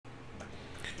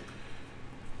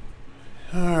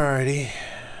Alrighty.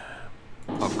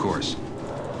 Of course.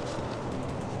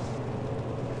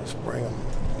 Let's bring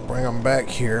them back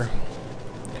here.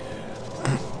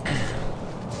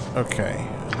 Okay.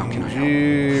 How can I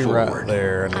you help? right Forward.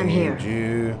 there. I I'm need here.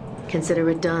 you Consider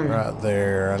it done. right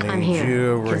there. I I'm need here.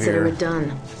 you over Consider here. it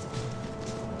done.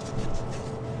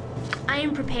 I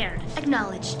am prepared.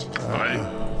 Acknowledged.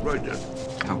 Right then.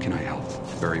 How can I help?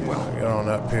 Very well. Get on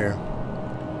up here.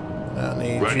 I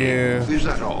need Ready? you. Is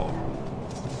that all?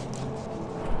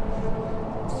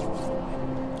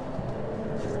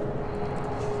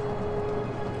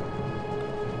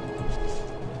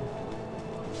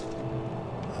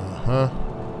 Uh-huh.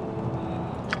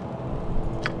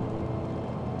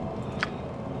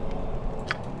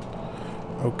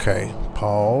 Okay,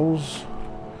 pause.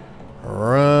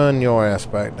 Run your ass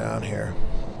back down here.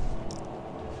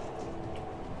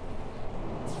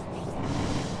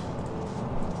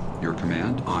 Your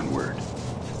command, onward.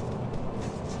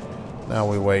 Now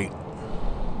we wait.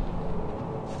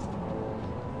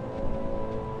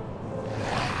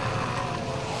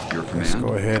 Your Let's command.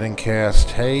 go ahead and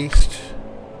cast haste.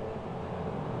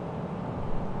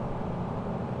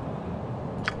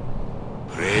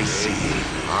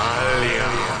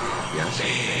 Yes.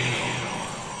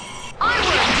 Onward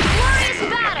to glorious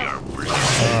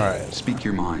battle! Alright, Speak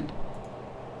your mind.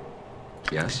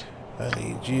 Yes. I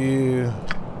need you.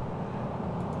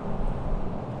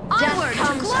 Onward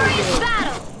to glorious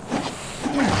battle!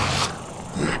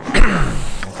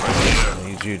 I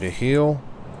need you to heal.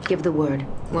 Give the word.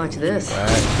 Watch this.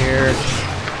 Back here.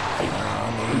 I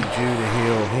need you to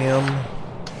heal him.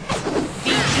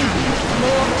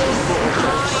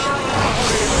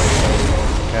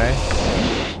 Okay.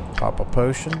 Pop a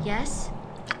potion. Yes?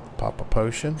 Pop a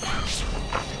potion.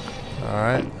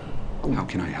 Alright. How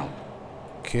can I help?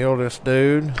 Kill this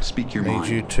dude. Speak your Need mind.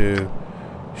 you to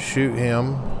shoot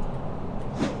him.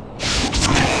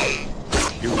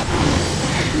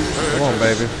 Come on,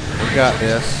 baby. We got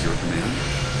this. Your command.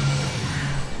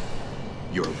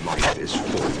 Your life is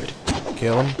forfeit.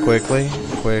 Kill him quickly.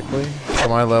 Quickly.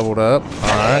 Somebody leveled up.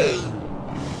 Alright.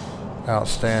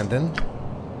 Outstanding.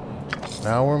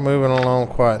 Now we're moving along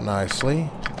quite nicely.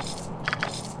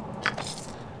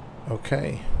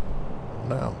 Okay.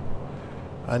 Now,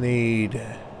 I need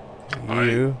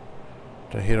you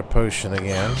to hit a potion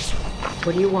again.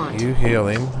 What do you want? You heal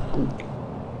him.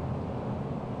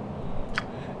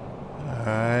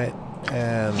 Alright,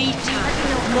 and...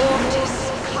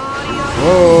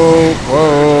 Whoa,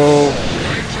 whoa!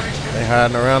 They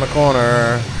hiding around the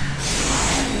corner.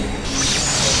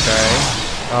 Okay.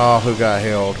 Oh, who got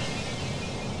healed?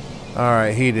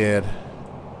 Alright, he did.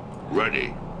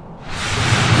 Ready.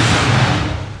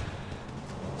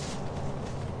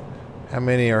 How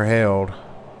many are held?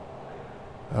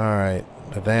 Alright,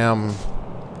 the damn...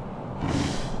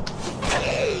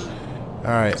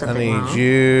 Alright, I Something need wrong?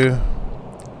 you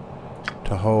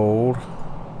to hold.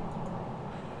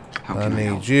 How I can I need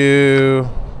help? you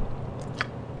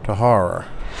to horror.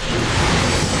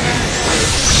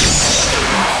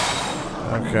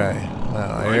 Okay,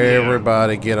 now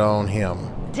everybody get on him.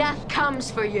 Death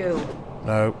comes for you.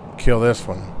 Nope, kill this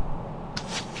one.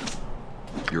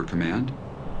 Your command.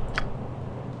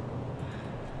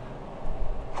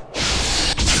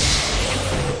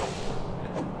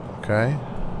 Okay.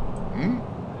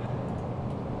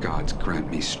 Gods grant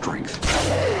me strength.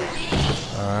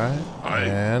 Alright. Aye.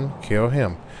 And kill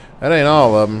him. That ain't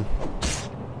all of them.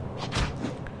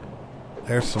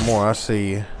 There's some more. I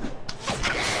see you.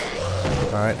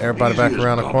 Alright, everybody back Easy as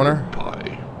around the corner. goblin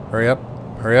pie. Hurry up.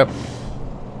 Hurry up.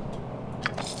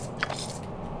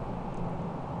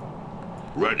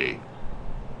 Ready.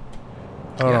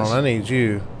 Hold Yes. on, I need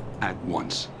you. At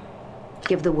once.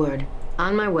 Give the word.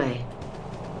 On my way.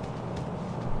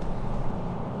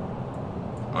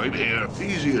 I'm here.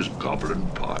 Easy as goblin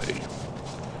pie.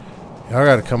 Y'all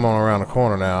gotta come on around the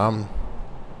corner now.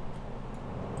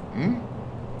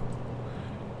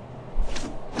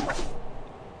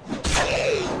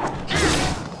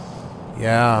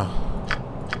 Yeah.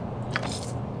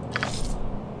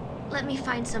 Let me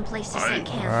find some place to set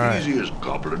camp. Alright. Easy as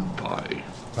goblin pie.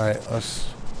 Alright, let's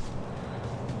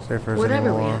see if there's Whatever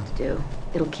any we more. have to do,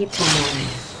 it'll keep till morning.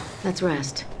 Let's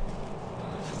rest.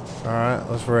 Alright,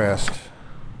 let's rest.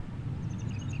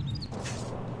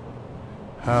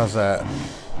 How's that?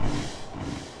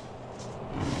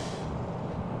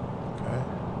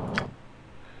 Okay.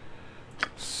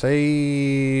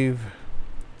 Save.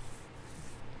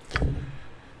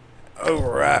 Oh,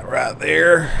 right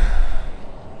there.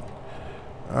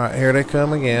 Alright, here they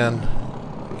come again.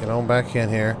 Get on back in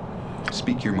here.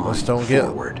 Speak your mind. Let's don't get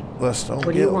Forward. let's don't What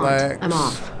do get you want? lax. I'm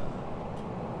off.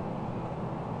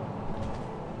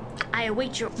 I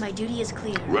await my duty is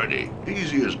clear. Ready.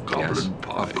 Easy as Yes, goblin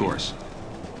pie. of course.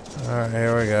 Alright,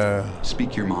 here we go.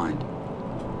 Speak your mind.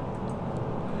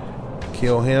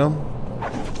 Kill him.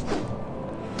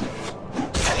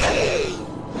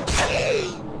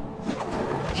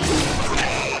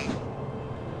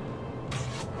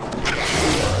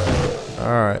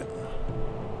 Alright.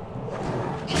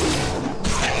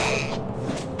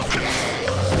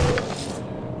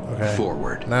 Okay.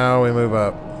 Forward. Now we move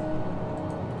up.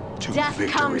 To Death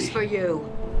victory. comes for you.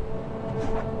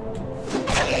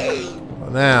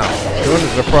 Now, doing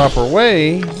it the proper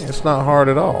way, it's not hard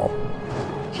at all.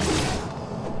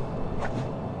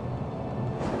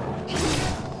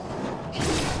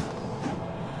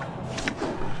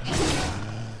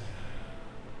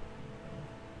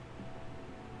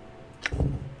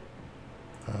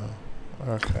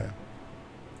 Okay.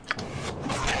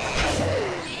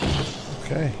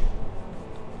 Okay.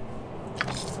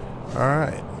 All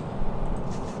right.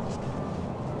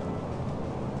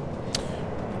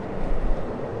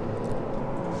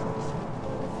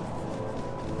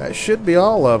 That should be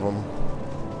all of them.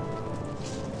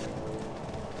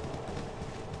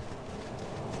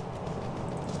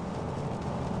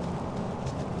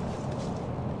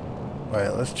 Wait,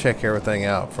 let's check everything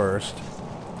out first.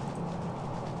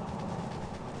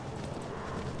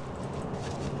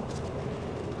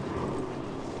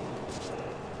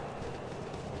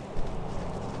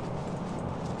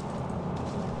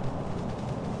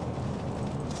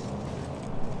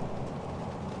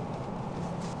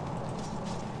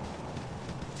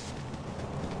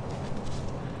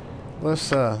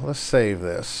 Let's save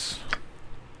this.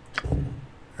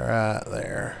 Right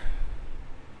there.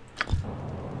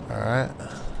 All right.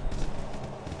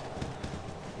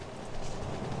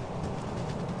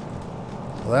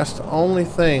 Well, that's the only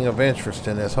thing of interest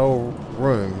in this whole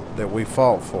room that we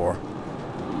fought for.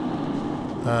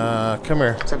 Come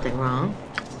here. Something wrong?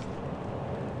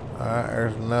 All right,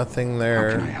 there's nothing How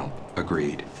there. can I help?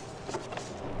 Agreed.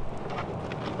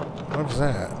 What's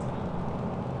that?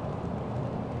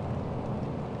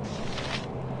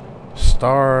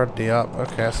 Star Diop.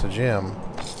 Okay, that's a gem.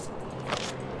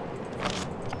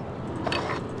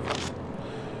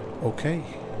 Okay.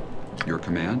 Your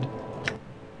command?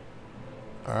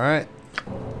 Alright.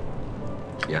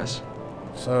 Yes.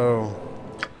 So.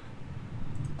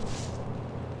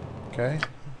 Okay.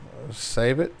 Let's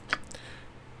save it.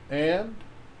 And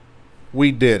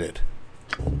we did it.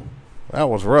 That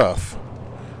was rough.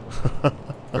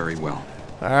 Very well.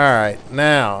 Alright,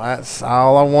 now that's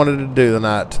all I wanted to do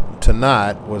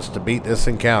tonight was to beat this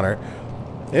encounter.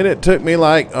 And it took me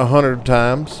like 100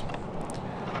 times.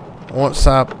 Once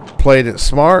I played it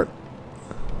smart.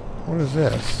 What is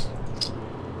this?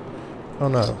 Oh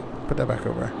no. Put that back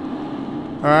over.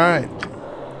 Alright.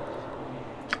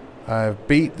 I've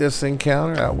beat this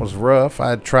encounter. That was rough.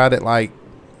 I tried it like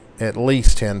at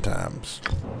least 10 times.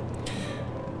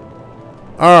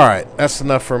 Alright, that's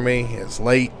enough for me. It's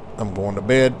late. I'm going to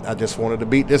bed. I just wanted to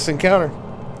beat this encounter.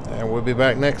 And we'll be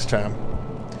back next time.